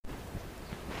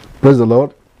Praise the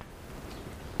Lord.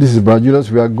 This is Brother Julius.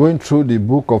 We are going through the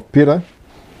book of Peter,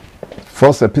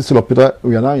 first epistle of Peter.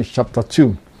 We are now in chapter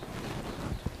 2.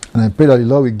 And I pray that the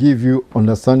Lord will give you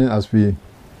understanding as we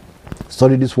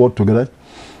study this word together.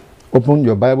 Open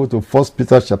your Bible to 1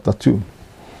 Peter chapter 2.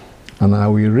 And I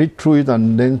will read through it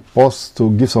and then pause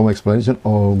to give some explanation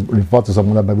or refer to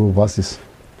some other Bible verses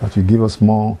that will give us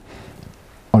more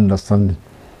understanding.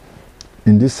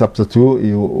 In this chapter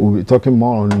 2, we'll be talking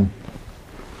more on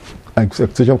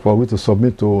expectation for we to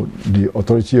submit to the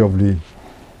authority of the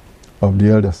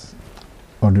elders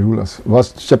or the rulers.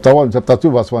 Chapter 2,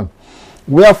 verse 1.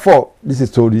 Wherefore, this is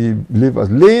to the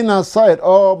believers, laying aside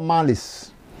all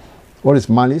malice. What is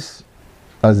malice?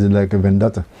 As in like a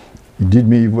vendetta. He did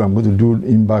me evil, I'm going to do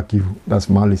him back evil. That's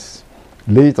malice.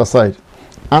 Lay it aside.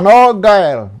 And all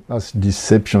guile, that's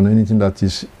deception, anything that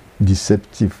is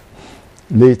deceptive.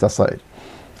 Lay it aside.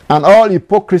 And all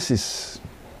hypocrisies,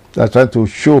 that's trying to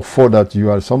show forth that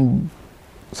you are something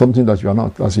that you are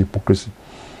not. That's hypocrisy.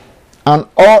 And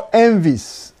all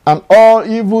envies and all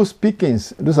evil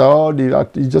speakings. Those are all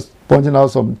he's just pointing out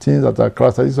some things that are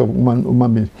characteristics of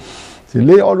human beings. So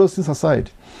lay all those things aside.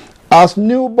 As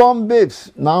newborn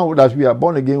babes, now that we are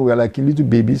born again, we are like little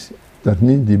babies that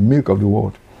need the milk of the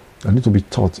word, that need to be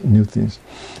taught new things.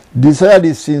 Desire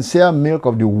the sincere milk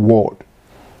of the word,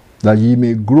 that ye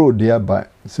may grow thereby.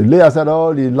 So lay aside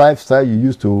all the lifestyle you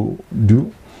used to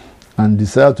do and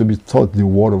desire to be taught the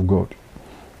word of God.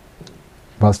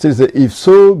 Verse 3 says, if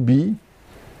so be,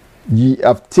 ye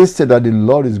have tasted that the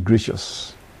Lord is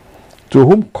gracious, to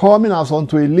whom coming as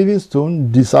unto a living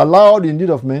stone, disallowed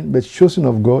indeed of men, but chosen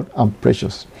of God and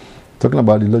precious. Talking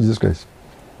about the Lord Jesus Christ.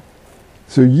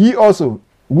 So ye also,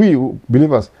 we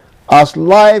believers, as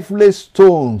lifeless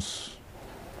stones,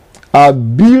 are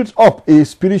built up a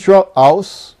spiritual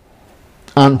house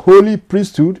and holy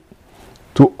priesthood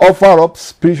to offer up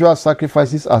spiritual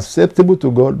sacrifices acceptable to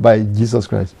God by Jesus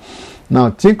Christ.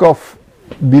 Now think of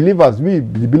believers. We,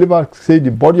 the believers, say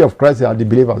the body of Christ are the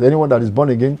believers. Anyone that is born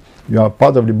again, you are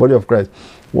part of the body of Christ.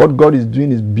 What God is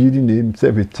doing is building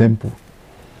himself a temple.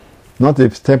 Not a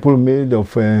temple made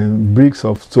of bricks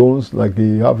of stones like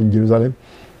they have in Jerusalem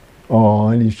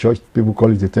or any church people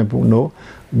call it a temple. No.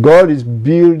 God is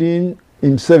building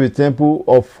himself a temple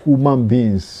of human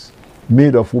beings,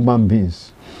 made of human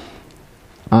beings.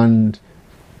 And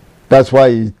that's why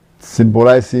it's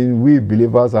symbolizing we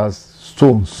believers as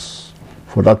stones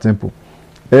for that temple.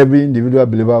 Every individual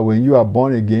believer, when you are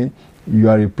born again, you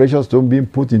are a precious stone being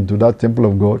put into that temple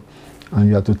of God, and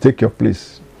you have to take your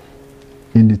place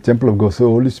in the temple of God. So the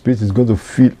Holy Spirit is going to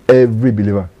fill every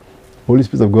believer. Holy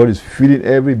Spirit of God is filling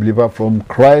every believer from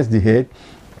Christ the head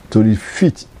to the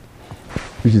feet,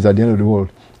 which is at the end of the world.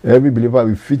 Every believer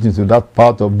will fit into that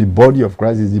part of the body of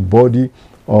Christ, is the body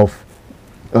of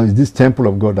is this temple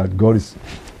of God that God is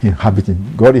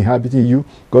inhabiting. God inhabiting you,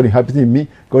 God inhabiting me,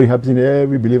 God inhabiting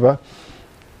every believer.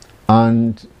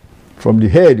 And from the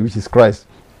head, which is Christ,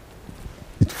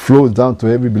 it flows down to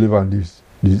every believer and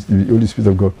the Holy Spirit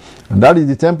of God. And that is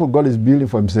the temple God is building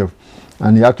for himself.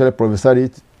 And he actually prophesied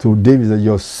it to David that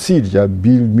your seed shall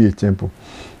build me a temple.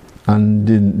 And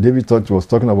then David thought he was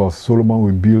talking about Solomon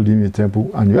will build him a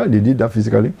temple. And yeah, they did that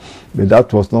physically. But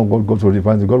that was not what God was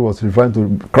referring to. God was referring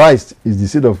to Christ is the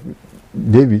seed of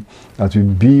David that will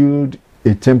build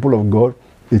a temple of God,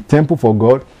 a temple for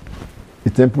God, a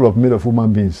temple made of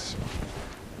human beings.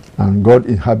 And God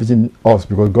inhabiting us,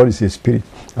 because God is a spirit,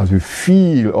 as we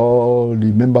feel all the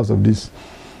members of this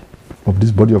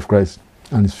body of Christ,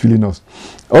 and is filling us.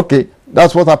 Okay,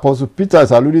 that's what Apostle Peter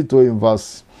is alluding to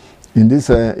in this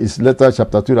his letter,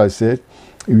 chapter 2, that I said,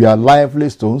 we are lively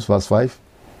stones, verse 5.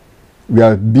 We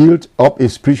are built up a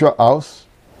spiritual house,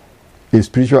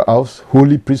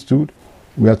 holy priesthood.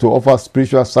 We are to offer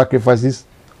spiritual sacrifices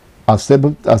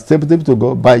acceptable to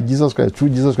God by Jesus Christ. Through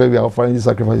Jesus Christ, we are offering these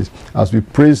sacrifices. As we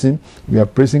praise him, we are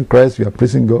praising Christ, we are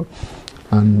praising God,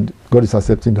 and God is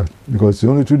accepting that, because it's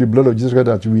only through the blood of Jesus Christ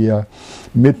that we are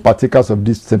made partakers of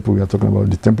this temple we are talking about,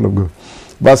 the temple of God.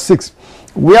 Verse 6.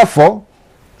 Wherefore,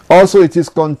 also it is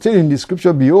contained in the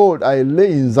scripture, behold, I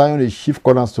lay in Zion a chief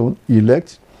cornerstone,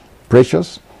 elect,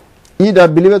 precious. He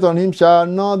that believeth on him shall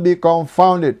not be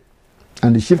confounded.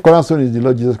 And the chief cornerstone is the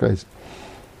Lord Jesus Christ.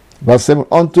 Verse 7.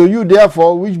 Unto you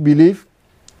therefore which believe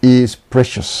is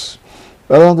precious.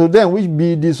 But unto them which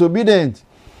be disobedient,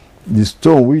 the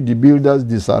stone which the builders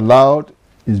disallowed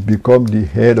is become the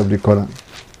head of the corner.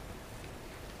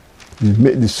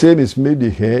 The same is made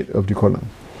the head of the corner.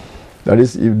 That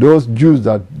is, if those Jews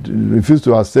that refuse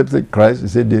to accept Christ, they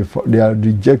say they are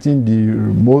rejecting the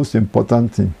most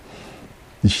important thing,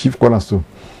 the chief cornerstone.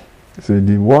 So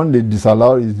the one they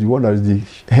disallow is the one that is the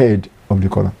head of the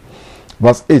corner.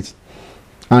 Verse 8.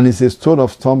 And it's a stone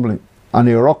of stumbling and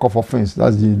a rock of offense.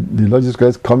 That's the Lord Jesus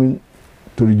Christ coming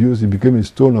to the Jews. He became a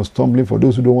stone of stumbling for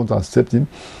those who don't want to accept him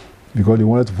because they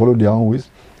wanted to follow their own ways.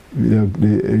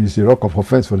 It's a rock of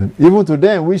offense for them. Even to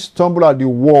them which stumble at the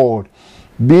word,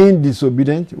 being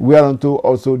disobedient, whereunto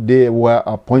also they were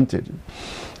appointed.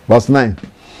 Verse 9.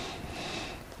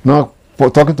 Now, for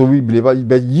talking to we believers,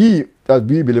 but ye that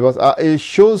be believers are a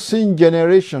chosen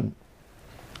generation.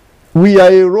 We are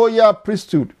a royal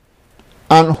priesthood,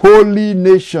 an holy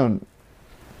nation,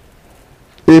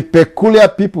 a peculiar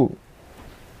people,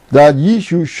 that ye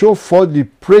should show forth the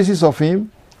praises of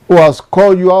him who has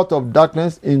called you out of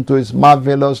darkness into his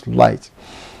marvelous light.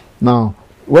 Now,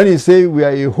 when he says we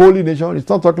are a holy nation, it's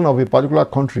not talking of a particular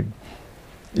country.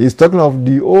 It's talking of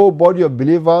the whole body of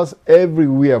believers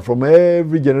everywhere, from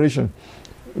every generation.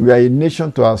 We are a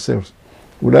nation to ourselves.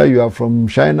 Whether you are from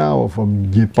China or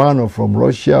from Japan or from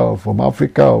Russia or from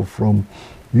Africa or from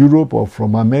Europe or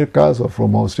from Americas or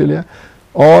from Australia,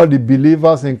 all the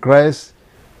believers in Christ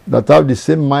that have the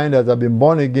same mind, that have been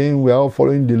born again, we are all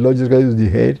following the Lord Jesus Christ as the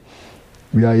head.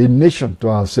 We are a nation to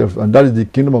ourselves, and that is the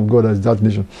kingdom of God as that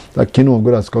nation. That kingdom of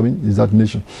God that's coming is that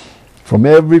nation. From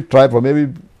every tribe, from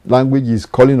every language, is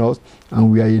calling us,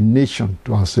 and we are a nation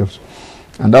to ourselves.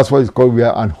 And that's what it's called. We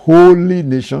are an holy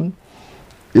nation,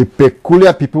 a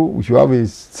peculiar people, which will have a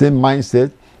same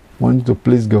mindset, wanting to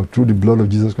please God through the blood of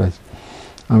Jesus Christ.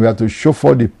 And we have to show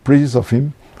forth the praises of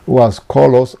him who has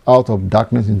called us out of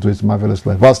darkness into his marvelous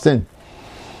light. Verse 10.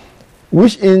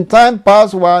 Which in time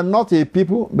past were not a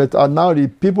people, but are now the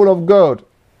people of God,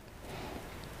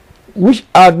 which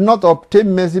had not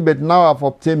obtained mercy, but now have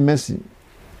obtained mercy.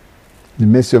 The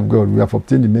mercy of God. We have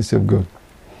obtained the mercy of God.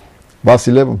 Verse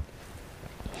 11.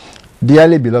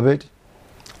 Dearly beloved,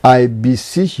 I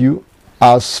beseech you,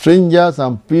 as strangers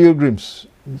and pilgrims.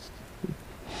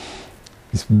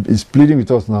 It's pleading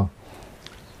with us now.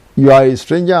 You are a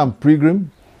stranger and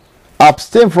pilgrim.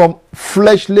 Abstain from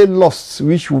fleshly lusts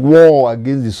which war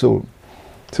against the soul.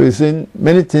 So he's saying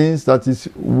many things that is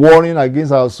warring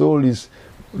against our soul is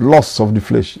lusts of the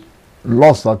flesh.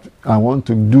 Lust that I want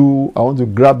to do, I want to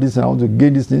grab this and I want to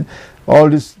gain this thing. All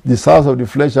these desires of the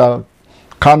flesh are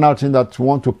carnal things that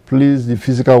want to please the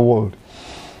physical world.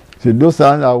 So those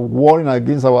things are warring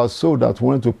against our soul that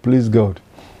want to please God.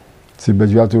 See, but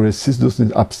you have to resist those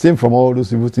things. Abstain from all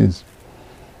those evil things.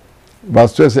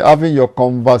 Verse 12 says, having your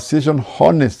conversation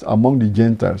honest among the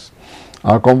Gentiles.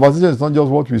 Our conversation is not just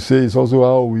what we say, it's also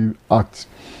how we act.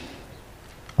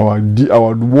 Our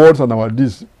words and our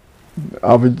deeds,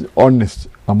 having honest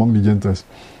among the Gentiles.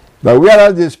 That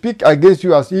whereas they speak against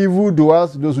you as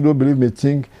evildoers, those who don't believe may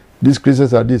think, these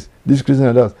Christians are this, these Christians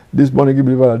are that, these born again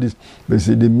believers are this. They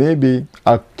say they may be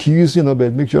accusing you,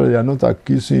 but make sure they are not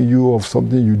accusing you of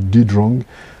something you did wrong,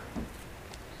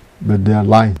 but they are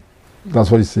lying.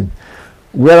 That's what he's saying.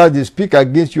 Whereas they speak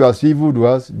against you as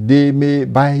evildoers, they may,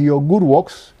 by your good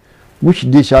works, which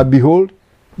they shall behold,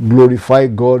 glorify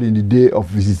God in the day of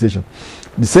visitation.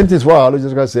 The same thing is what our Lord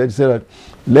Jesus Christ said. He said that,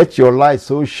 let your light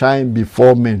so shine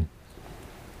before men.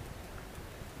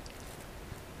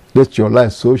 Let your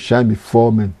light so shine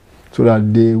before men, so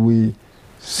that they will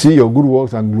see your good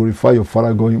works and glorify your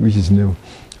Father God which is in heaven.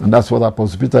 And that's what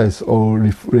Apostle Peter is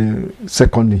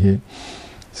seconding here.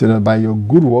 So that by your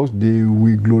good works they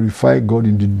will glorify God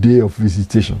in the day of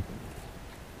visitation.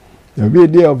 There will be a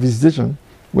day of visitation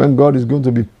when God is going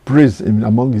to be praised in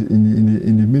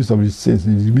the midst of his saints,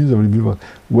 in the midst of the believers.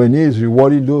 When he is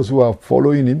rewarding those who are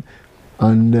following him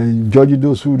and then judging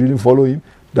those who didn't follow him,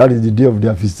 that is the day of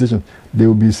their visitation. They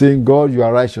will be saying, God, you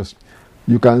are righteous.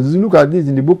 You can look at this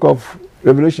in the book of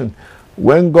Revelation.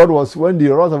 When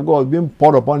the wrath of God was being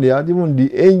poured upon the earth, even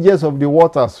the angels of the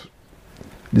waters,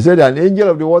 they said an angel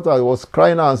of the water was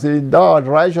crying out and saying, thou art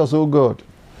righteous, O God,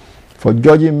 for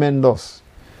judging men thus.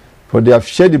 For they have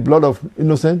shed the blood of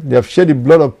innocent, they have shed the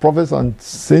blood of prophets and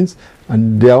saints,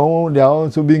 and they are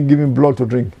also being given blood to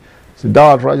drink. So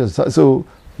thou art righteous. So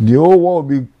the whole world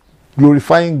will be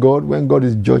glorifying God when God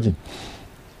is judging.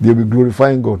 They will be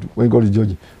glorifying God when God is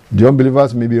judging. The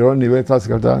unbelievers may be running away,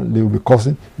 they will be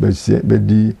cursing, but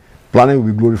the planet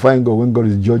will be glorifying God when God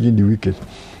is judging the wicked.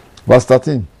 Verse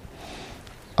 13.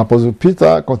 Apostle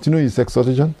Peter continues his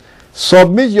exhortation.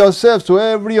 Submit yourselves to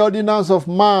every ordinance of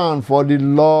man for the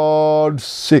Lord's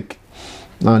sake.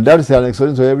 Now that is an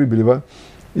exhortation to every believer.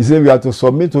 He said we have to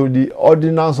submit to the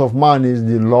ordinance of man, is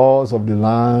the laws of the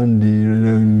land,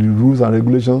 the rules and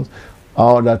regulations,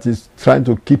 that is trying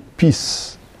to keep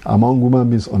peace among human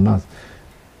beings on earth.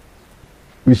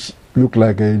 Which look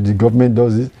like the government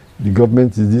does it, the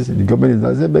government is this, the government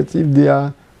is that. But if they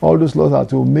are, all those laws are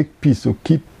to make peace, to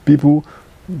keep people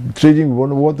trading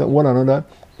one another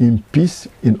in peace,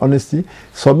 in honesty.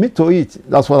 Submit to it.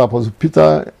 That's what Apostle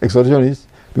Peter exhortation is,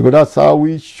 because that's how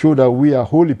we show that we are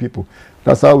holy people.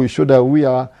 That's how we show that we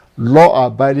are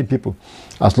law-abiding people.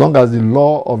 As long as the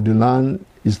law of the land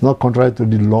is not contrary to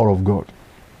the law of God.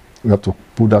 We have to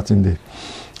put that in there.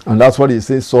 And that's what he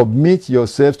says, submit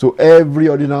yourselves to every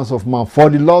ordinance of man for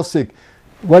the Lord's sake.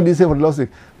 What did he say for the Lord's sake?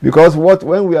 Because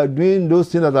when we are doing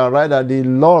those things that are right, that the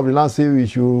law of the land says we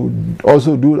should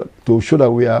also do to show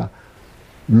that we are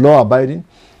law-abiding,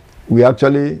 we are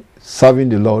actually serving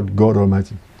the Lord God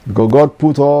Almighty. Because God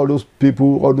put all those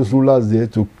people, all those rulers there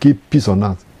to keep peace on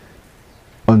earth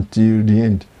until the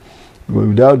end. Because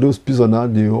without those peace on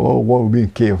earth, the whole world will be in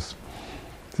chaos.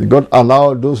 So God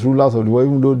allowed those rulers of the world,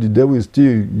 even though the devil is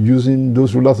still using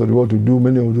those rulers of the world to do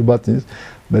many of the bad things,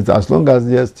 but as long as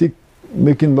they are still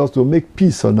making laws to make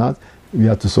peace on earth, we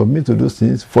have to submit to those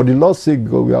things for the Lord's sake,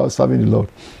 because we are serving the Lord.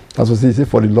 That's what he said,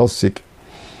 for the Lord's sake.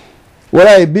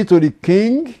 Whether it be to the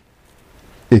king,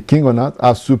 a king on earth,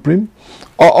 as supreme,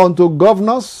 or unto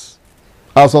governors,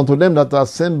 as unto them that are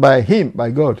sent by him, by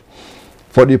God,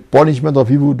 for the punishment of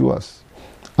evildoers,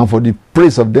 and for the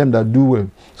praise of them that do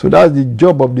well. So that's the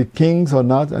job of the kings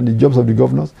on earth, and the jobs of the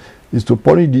governors, is to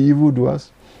punish the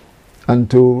evildoers,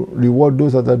 and to reward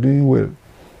those that are doing well,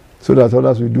 so that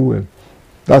others will do well.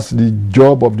 That's the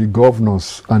job of the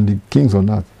governors and the kings on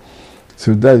earth.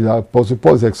 So that is Apostle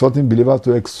Paul is exhorting believers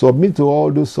to submit to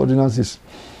all those ordinances.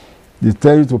 They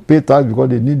tell you to pay tax because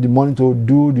they need the money to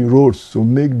do the roads, to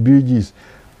make bridges.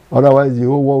 Otherwise, the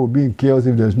whole world will be in chaos.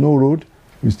 If there's no road,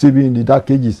 we'll still be in the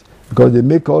dark ages. Because they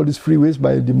make all these freeways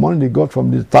by the money they got from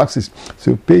the taxes.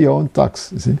 So pay your own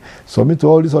tax. You see? Submit to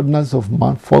all these ordinances of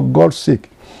man for God's sake.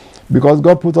 Because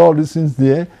God put all these things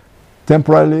there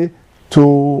temporarily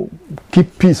to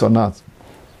keep peace on earth.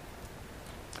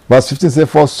 Verse 15 says,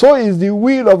 for so is the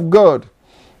will of God,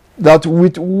 that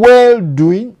with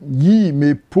well-doing ye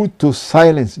may put to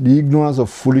silence the ignorance of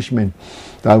foolish men.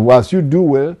 That as you do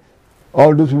well,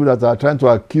 all those people that are trying to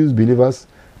accuse believers,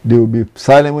 they will be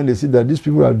silent when they see that these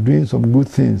people are doing some good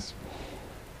things.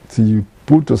 So you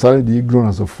put to silence the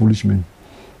ignorance of foolish men.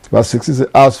 Verse 16 says,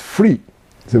 as free,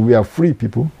 so we are free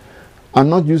people, and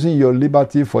not using your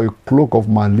liberty for a cloak of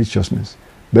maliciousness,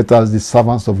 but as the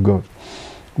servants of God.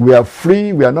 We are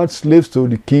free. We are not slaves to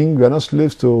the king. We are not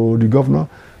slaves to the governor.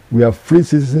 We are free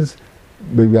citizens,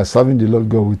 but we are serving the Lord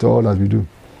God with all that we do.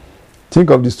 Think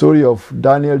of the story of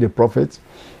Daniel the prophet.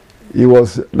 He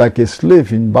was like a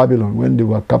slave in Babylon when they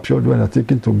were captured, when they were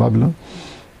taken to Babylon.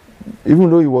 Even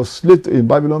though he was slave in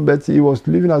Babylon, but he was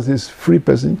living as a free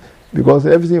person, because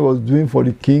everything he was doing for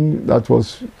the king, that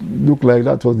was looked like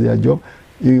that was their job.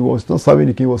 He was not serving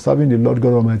the king, he was serving the Lord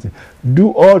God Almighty.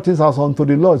 Do all things as unto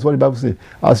the Lord, is what the Bible says.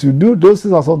 As you do those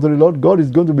things as unto the Lord, God is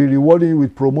going to be rewarding you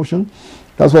with promotion.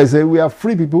 That's why I say we are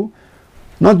free people,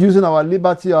 not using our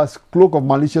liberty as cloak of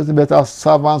maliciousness, but as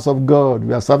servants of God.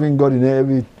 We are serving God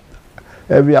in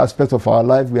every aspect of our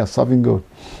life. We are serving God.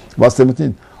 Verse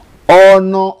 17,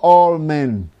 honor all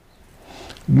men.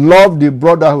 Love the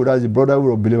brotherhood, as the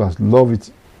brotherhood of believers. Love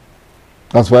it.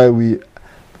 That's why we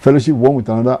fellowship one with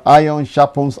another. Iron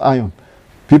sharpens iron.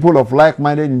 People of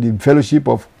like-minded in the fellowship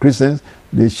of Christians,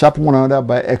 they sharpen one another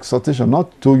by exhortation,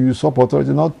 not to usurp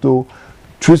authority, not to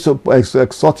choose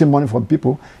extorting money from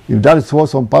people. If that is what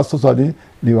some pastors are doing,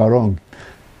 they are wrong.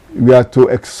 We are to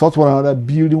exhort one another,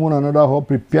 building one another up,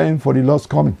 preparing for the Lord's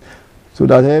coming. So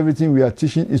that everything we are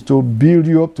teaching is to build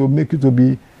you up, to make you to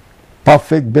be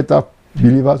perfect, better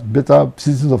believers, better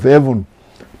citizens of heaven.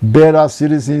 Better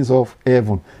citizens of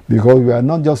heaven, because we are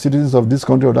not just citizens of this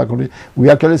country or that country, we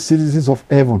are actually citizens of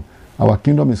heaven. Our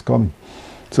kingdom is coming.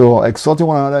 So exhorting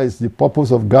one another is the purpose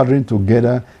of gathering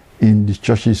together in the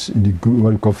churches, in the group,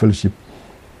 what we call fellowship.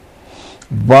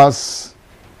 Verse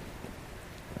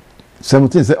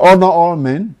 17 says, honor all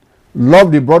men,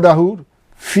 love the brotherhood,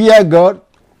 fear God,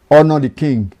 honor the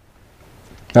king.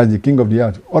 That's the king of the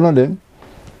earth. Honor them.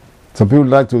 Some people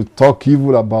like to talk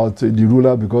evil about the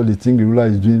ruler because they think the ruler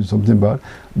is doing something bad,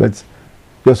 but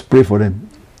just pray for them.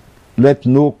 Let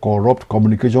no corrupt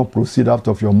communication proceed out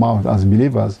of your mouth as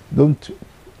believers. Don't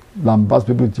lambast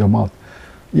people with your mouth.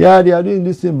 Yeah, they are doing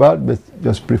this thing bad, but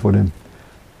just pray for them.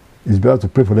 It's better to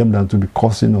pray for them than to be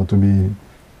cursing or to be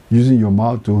using your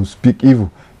mouth to speak evil.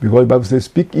 Because the Bible says,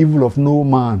 speak evil of no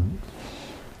man.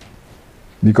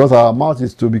 Because our mouth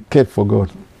is to be kept for God.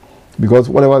 Because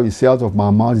whatever we say out of my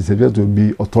mouth is supposed to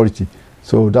be authority.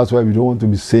 So that's why we don't want to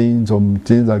be saying some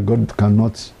things that God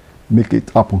cannot make it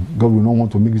happen. God will not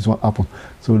want to make this one happen.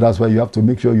 So that's why you have to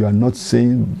make sure you are not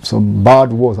saying some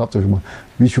bad words after your mouth.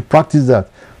 We should practice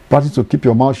that. Practice to keep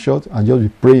your mouth shut and just be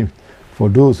praying for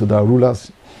those that are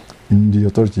rulers in the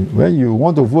authority. When you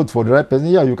want to vote for the right person,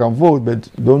 yeah, you can vote, but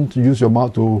don't use your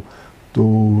mouth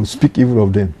to speak evil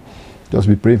of them. Just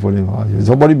be praying for them.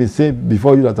 Somebody may say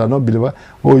before you that are not believer,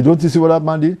 oh, you don't see what that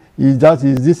man did? Is that,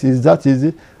 is this, is that, is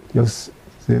it? Just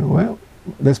say, well,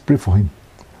 let's pray for him.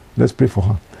 Let's pray for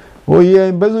her. Oh, yeah,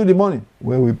 embezzle the money.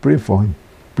 Well, we pray for him.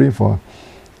 Pray for her.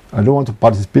 I don't want to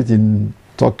participate in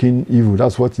talking evil.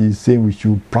 That's what he's saying we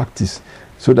should practice.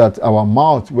 So that our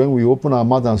mouth, when we open our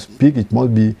mouth and speak, it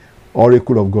must be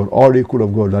oracle of God. Oracle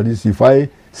of God. That is, if I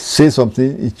say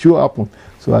something, it should happen.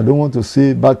 So I don't want to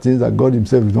say bad things that God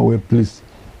himself is not well pleased.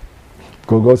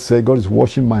 Because God said, God is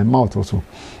washing my mouth also.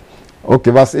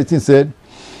 Okay, verse 18 said,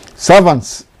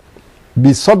 servants,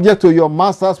 be subject to your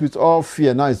masters with all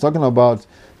fear. Now he's talking about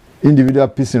individual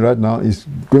person right now. He's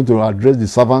going to address the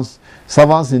servants.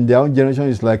 Servants in their own generation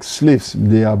is like slaves.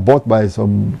 They are bought by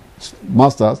some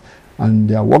masters and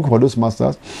they are working for those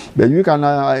masters. But you can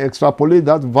extrapolate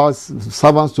that verse,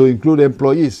 servants, to include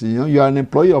employees. You know, you are an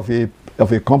employee of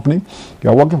a company. You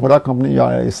are working for that company. You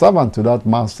are a servant to that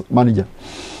manager.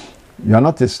 You are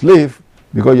not a slave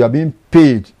because you are being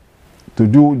paid to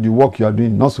do the work you are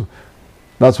doing. Also,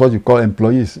 that's what you call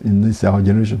employees in this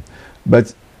generation.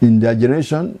 But in their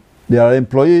generation, there are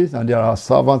employees and there are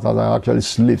servants that are actually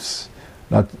slaves.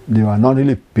 That they were not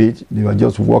really paid. They were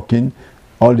just working.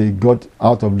 All they got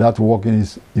out of that working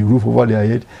is a roof over their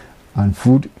head and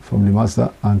food from the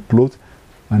master and clothes,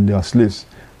 and they are slaves.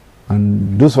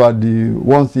 And those were the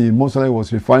ones the Moses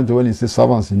was referring to when he says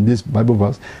servants in this Bible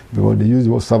verse, because they use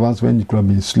the word servants when it could have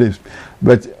been slaves.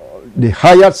 But the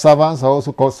hired servants are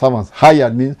also called servants.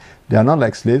 Hired means they are not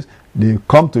like slaves. They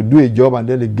come to do a job and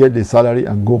then they get the salary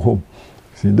and go home.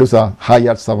 See, those are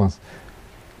hired servants.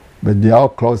 But they are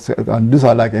close, and these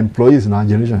are like employees in our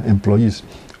generation, employees,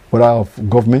 whether of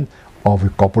government or of a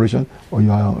corporation, or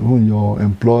you're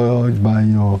employed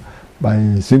by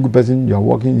a single person, you are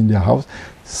working in their house.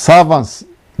 Servants,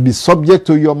 be subject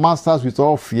to your masters with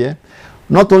all fear,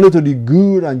 not only to the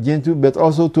good and gentle, but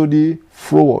also to the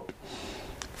froward.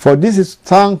 For this is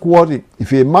thankworthy,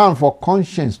 if a man for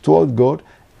conscience toward God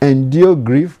endure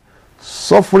grief,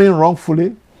 suffering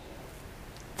wrongfully.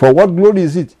 For what glory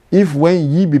is it, if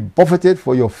when ye be buffeted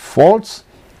for your faults,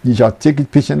 ye shall take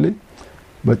it patiently?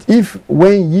 But if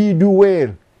when ye do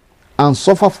well and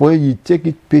suffer for it, ye take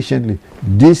it patiently,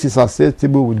 this is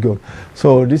acceptable with God.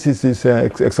 So this is his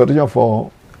exhortation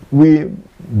for we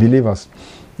believers.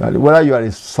 That whether you are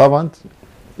a servant,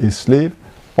 a slave,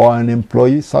 or an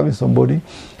employee serving somebody,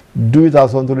 do it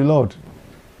as unto the Lord.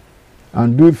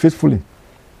 And do it faithfully.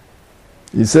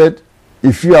 He said,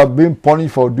 if you are being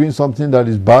punished for doing something that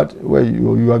is bad, well,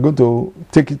 you are going to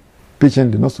take it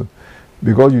patiently, also.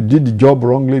 Because you did the job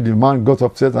wrongly, the man got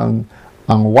upset and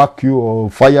whack you or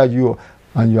fire you,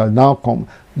 and you are now come.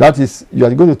 That is, you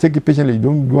are going to take it patiently. You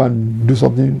don't go and do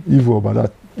something evil about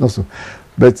that, also.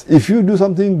 But if you do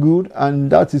something good,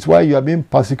 and that is why you are being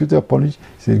persecuted or punished,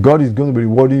 say God is going to be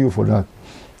rewarding you for that.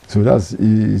 So that's,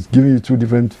 it's giving you two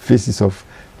different phases of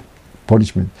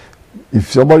punishment. If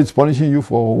somebody is punishing you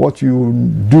for what you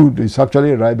do, it's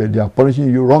actually right, but they are punishing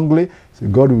you wrongly, so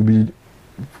God will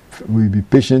be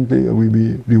patiently, will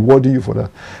be rewarding you for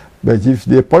that. But if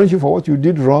they punish you for what you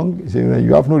did wrong,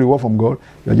 you have no reward from God,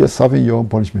 you are just serving your own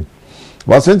punishment.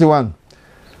 Verse 21.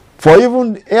 For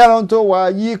even hereunto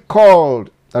were ye called,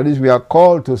 that is, we are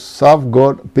called to serve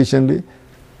God patiently,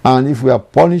 and if we are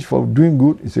punished for doing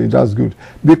good, he says that's good.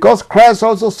 Because Christ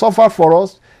also suffered for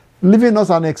us, leaving us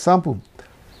an example,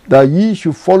 that ye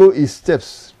should follow his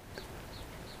steps.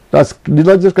 That's the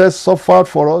Lord Jesus Christ suffered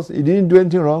for us. He didn't do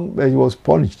anything wrong, but he was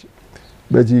punished.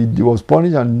 But he was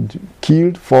punished and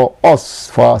killed for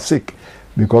us, for our sake,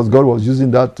 because God was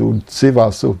using that to save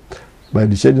our soul by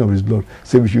the shedding of his blood.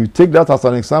 So we should take that as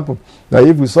an example, that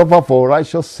if we suffer for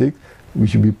righteous sake, we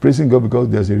should be praising God because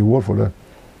there's a reward for that.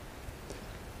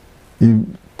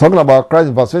 Talking about Christ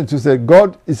in verse 22, said,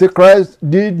 God, he said, Christ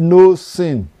did no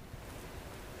sin,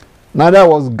 neither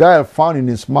was guile found in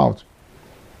his mouth.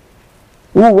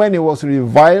 Who, when he was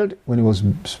reviled, when he was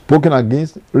spoken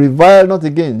against, reviled not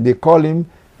again. They call him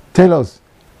tellers.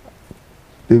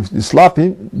 They slap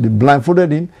him, they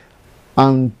blindfolded him,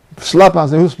 and slap and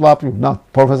say, who slapped you? Now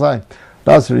prophesy.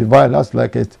 That's revile. That's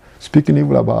like it, speaking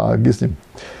evil against him.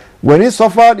 When he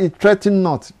suffered, he threatened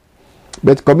not,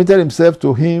 but committed himself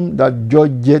to him that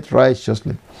judgeth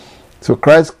righteously. So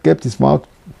Christ kept his mouth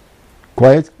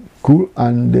quiet, cool,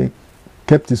 and they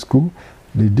kept his cool.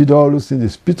 They did all those things. They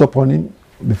spit upon him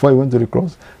before he went to the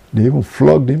cross. They even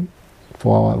flogged him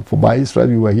for by his stripes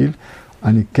we were healed,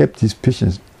 and he kept his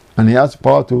patience. And he has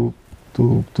power to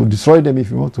destroy them if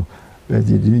he wants to, but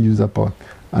he didn't use that power.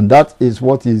 And that is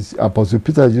what is Apostle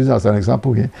Peter is using as an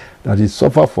example here, that he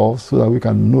suffered for us so that we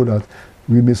can know that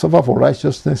we may suffer for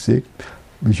righteousness' sake,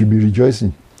 we should be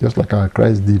rejoicing, just like our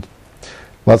Christ did.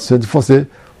 Verse 24 says,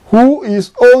 who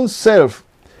his own self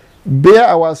bare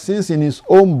our sins in his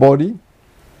own body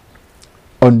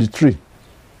on the tree,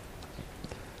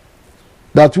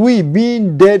 that we,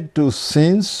 being dead to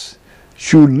sins,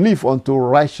 should live unto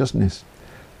righteousness,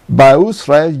 by whose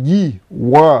stripes ye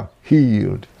were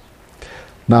healed.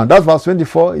 Now that verse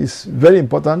 24 is very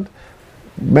important.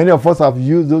 Many of us have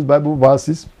used those Bible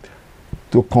verses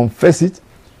to confess it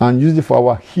and use it for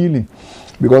our healing,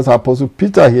 because Apostle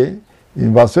Peter here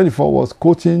in verse 24 was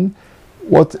quoting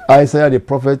what Isaiah the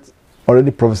prophet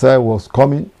already prophesied was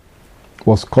coming.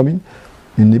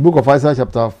 In the book of Isaiah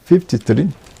chapter 53,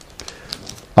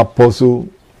 Apostle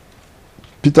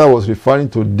Peter was referring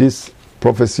to this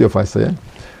prophecy of Isaiah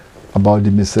about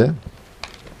the Messiah,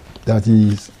 that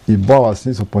he bore our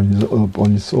sins upon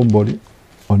his own body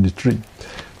on the tree,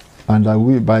 and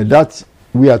that by that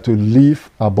we are to live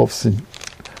above sin.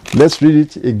 Let's read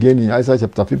it again in Isaiah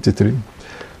chapter 53,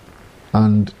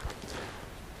 and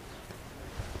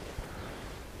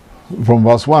from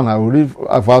verse 1, I will read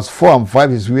verse 4 and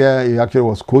 5 is where he actually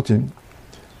was quoting.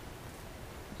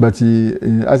 But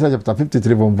in Isaiah chapter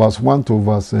 53, from verse 1 to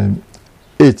verse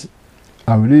 8,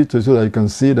 I will read it so that you can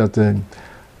see that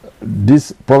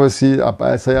this prophecy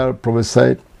Isaiah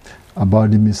prophesied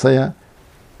about the Messiah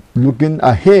looking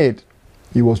ahead.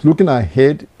 He was looking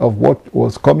ahead of what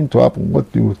was coming to happen,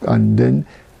 and then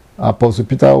Apostle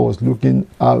Peter was looking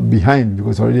behind,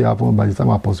 because it already happened by the time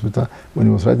Apostle Peter, when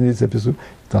he was writing this episode,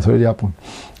 it has already happened.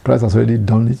 Christ has already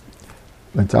done it.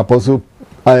 But Apostle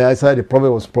Isaiah the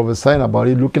prophet was prophesying about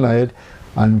it, looking ahead,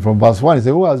 and from verse 1 he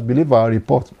said, who has believed our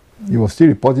report? He was still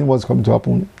reporting what's coming to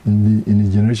happen in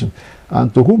the generation.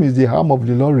 And to whom is the arm of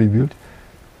the Lord revealed?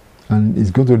 And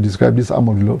he's going to describe this arm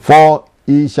of the Lord. For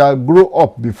he shall grow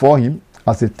up before him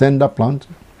as a tender plant.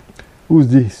 Who is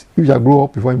this? He shall grow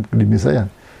up before him, the Messiah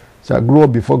shall grow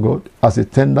up before God as a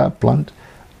tender plant,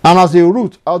 and as a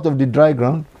root out of the dry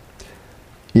ground.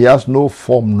 He has no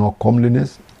form nor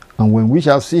comeliness, and when we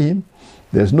shall see him,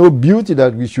 there is no beauty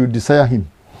that we should desire him.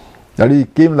 That he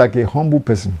came like a humble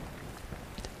person.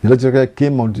 The Lord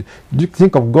came on. Do you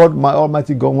think of God, my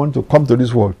Almighty God, want to come to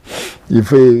this world?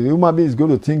 If a human being is going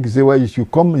to think, say, well, you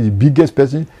should come the biggest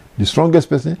person, the strongest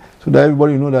person, so that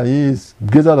everybody know that he is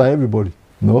greater than everybody.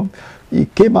 No, he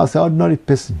came as an ordinary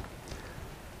person.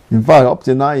 In fact, up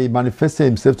to now, he manifested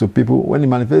himself to people. When he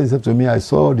manifested himself to me, I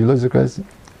saw the Lord Jesus Christ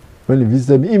when he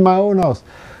visited me in my own house.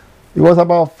 He was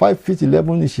about 5 feet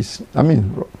 11 inches. I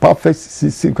mean, perfect.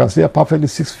 You can say perfectly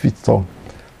 6 feet tall.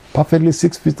 Perfectly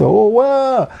 6 feet tall. Oh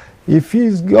wow! If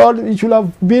he's God, he should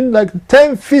have been like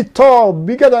 10 feet tall,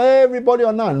 bigger than everybody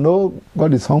on earth. No,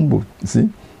 God is humble. You see,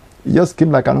 he just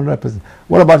came like another person.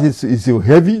 What about is he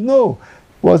heavy? No,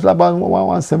 it was about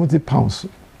 170 pounds.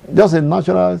 Just a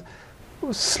natural,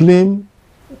 slim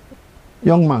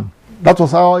young man. That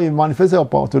was how he manifested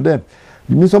to them.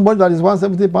 You mean somebody that is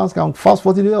 170 pounds can fast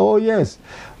 40 days? Oh yes,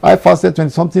 I fasted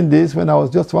 20 something days when I was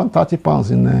just 130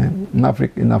 pounds in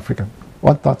Africa.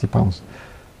 130 pounds.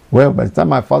 Well, by the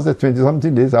time I fasted 20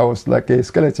 something days, I was like a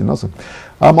skeleton also.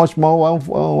 How much more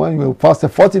when you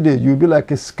fasted 40 days, you'll be like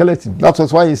a skeleton. That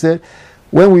was why he said,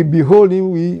 when we behold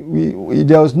him, we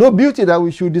there was no beauty that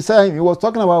we should desire him. He was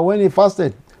talking about when he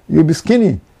fasted, you'll be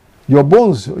skinny. Your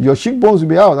bones, your cheekbones will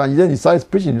be out. And then he started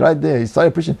preaching right there. He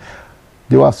started preaching.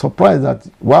 They were surprised that,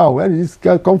 wow, where did this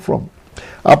guy come from?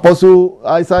 Apostle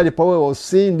Isaiah the prophet was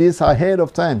seeing this ahead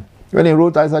of time. When he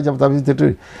wrote Isaiah chapter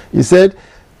 53, he said,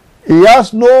 he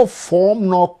has no form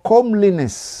nor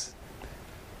comeliness.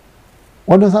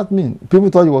 What does that mean? People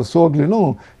thought he was so ugly.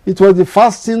 No, it was the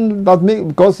fasting that made,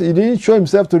 because he didn't show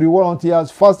himself to the world until he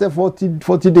has fasted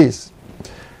 40 days.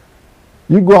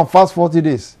 You go and fast 40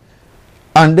 days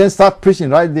and then start preaching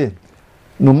right there.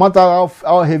 No matter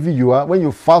how heavy you are, when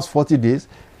you fast 40 days,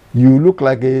 you look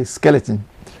like a skeleton.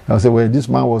 I say, well, this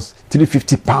man was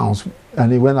 350 pounds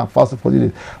and he went and fasted 40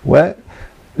 days. Well,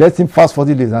 let him fast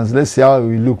 40 days and let's see how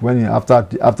he look when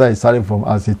after he started from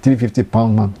as a 350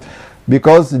 pound man.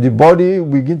 Because the body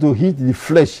begin to heat the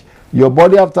flesh. Your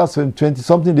body after 20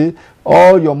 something days,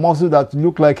 all your muscles that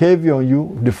look like heavy on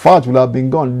you, the fat will have been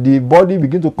gone. The body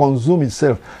begin to consume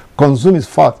itself, consume its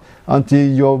fat, until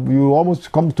you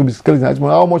almost come to be skeleton.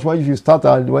 How much more if you start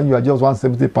when you are just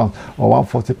 170 pounds or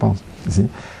 140 pounds? You see,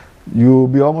 you'll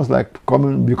be almost like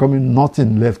becoming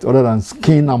nothing left other than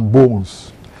skin and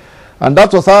bones. And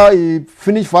that was how he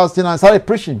finished fasting and started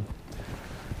preaching.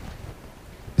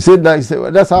 He said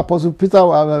that's how Apostle Peter,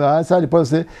 I said the prophet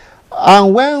said,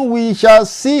 and when we shall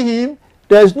see him,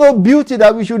 there is no beauty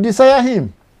that we should desire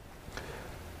him.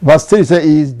 Verse 3 says,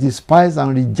 he is despised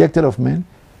and rejected of men,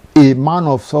 a man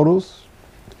of sorrows,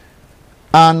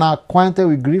 and acquainted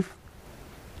with grief,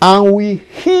 and we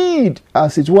hid,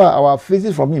 as it were, our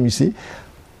faces from him. You see,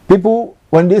 people,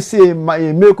 when they see a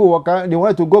miracle worker, they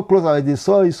want to go closer. They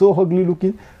saw he's so ugly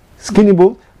looking, skinny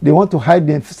bone. They want to hide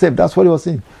themselves. That's what he was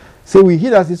saying. So we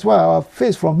hid, as it were, our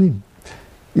face from him.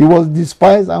 He was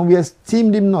despised, and we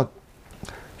esteemed him not.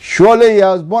 Surely he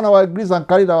has borne our griefs and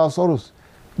carried our sorrows.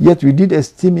 Yet we did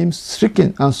esteem him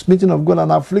stricken and smitten of God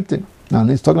and afflicted. And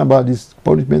he's talking about this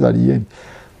punishment at the end.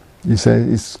 He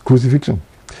says it's crucifixion.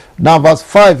 Now verse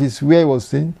 5 is where he was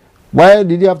saying, why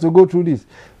did he have to go through this?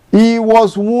 He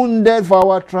was wounded for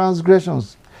our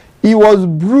transgressions. He was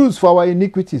bruised for our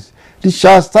iniquities. The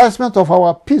chastisement of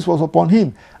our peace was upon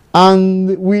him,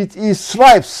 and with his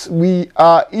stripes we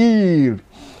are healed.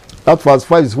 That verse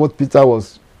 5 is what Peter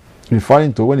was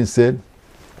referring to when he said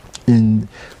in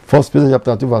 1 Peter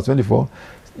chapter 2 verse 24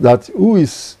 that who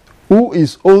his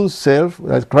own self,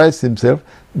 that Christ himself,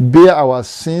 bear our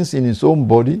sins in his own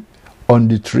body on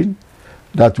the tree,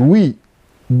 that we,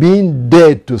 being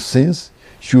dead to sins,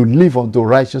 should live unto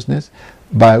righteousness,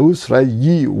 by whose stripes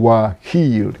ye were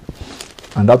healed.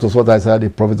 And that was what Isaiah the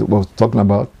prophet was talking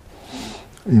about.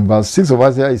 In verse 6 of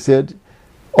Isaiah, he said,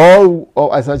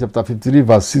 Isaiah chapter 53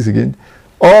 verse 6 again,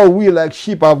 all we like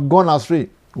sheep have gone astray.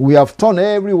 We have turned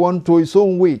everyone to his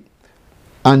own way,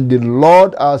 and the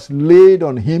Lord has laid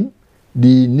on him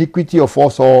the iniquity of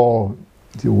us all.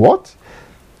 The what?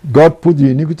 God put the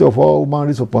iniquity of all human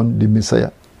race upon the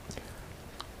Messiah.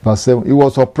 Verse 7, he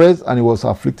was oppressed and he was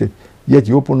afflicted, yet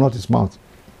he opened not his mouth.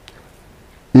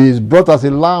 He is brought as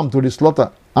a lamb to the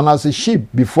slaughter, and as a sheep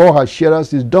before her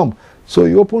shearers is dumb, so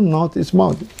he opened not his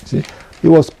mouth. See, he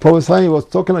was prophesying, he was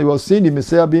talking, he was seeing the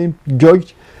Messiah being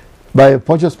judged by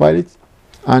Pontius Pilate,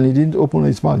 and he didn't open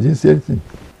his mouth, he didn't say anything.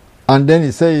 And then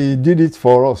he said he did it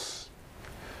for us.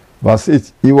 Verse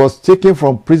 8, he was taken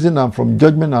from prison and from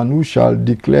judgment, and who shall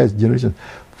declare his generation?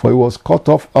 For he was cut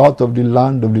off out of the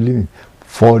land of the living.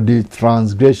 For the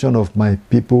transgression of my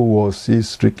people was he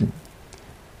stricken.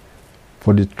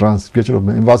 For the transgression of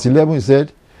my... In verse 11 he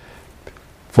said,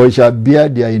 for he shall bear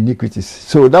their iniquities.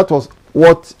 So that was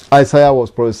what Isaiah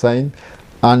was prophesying,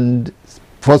 and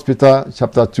 1 Peter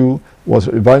chapter 2 was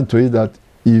referring to it, that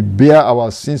he bear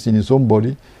our sins in his own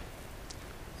body.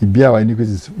 He bear our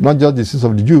iniquities, not just the sins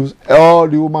of the Jews, all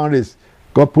the human race.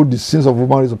 God put the sins of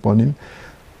human race upon him,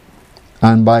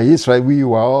 and by his right we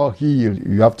were all healed.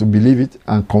 You have to believe it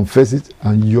and confess it,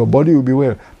 and your body will be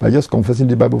well by just confessing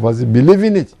the Bible verses,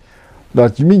 believing it.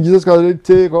 That you mean Jesus Christ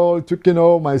taken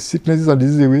all my sicknesses and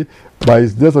diseases away by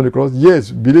his death on the cross? Yes,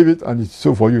 believe it, and it's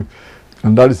so for you.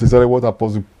 And that is exactly what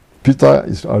Apostle Peter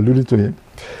is alluding to here.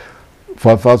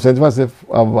 For verse 25,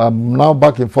 I'm now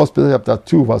back in 1 Peter chapter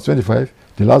 2, verse 25,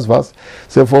 the last verse.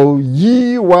 So, for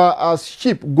ye were as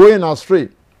sheep going astray,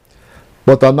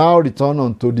 but are now returned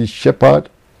unto the shepherd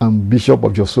and bishop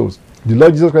of your souls. The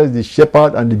Lord Jesus Christ is the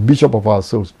shepherd and the bishop of our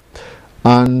souls.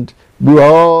 And we are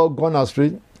all gone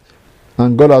astray,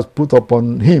 and God has put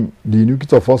upon him the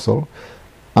iniquity of us all,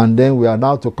 and then we are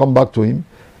now to come back to him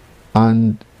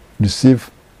and receive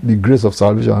the grace of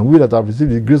salvation. And we that have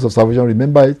received the grace of salvation,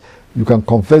 remember it, you can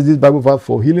confess this Bible verse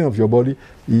for healing of your body.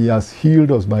 He has healed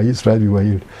us, by his stripes we were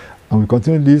healed. And we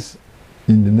continue this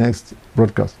in the next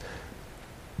broadcast.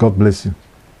 God bless you.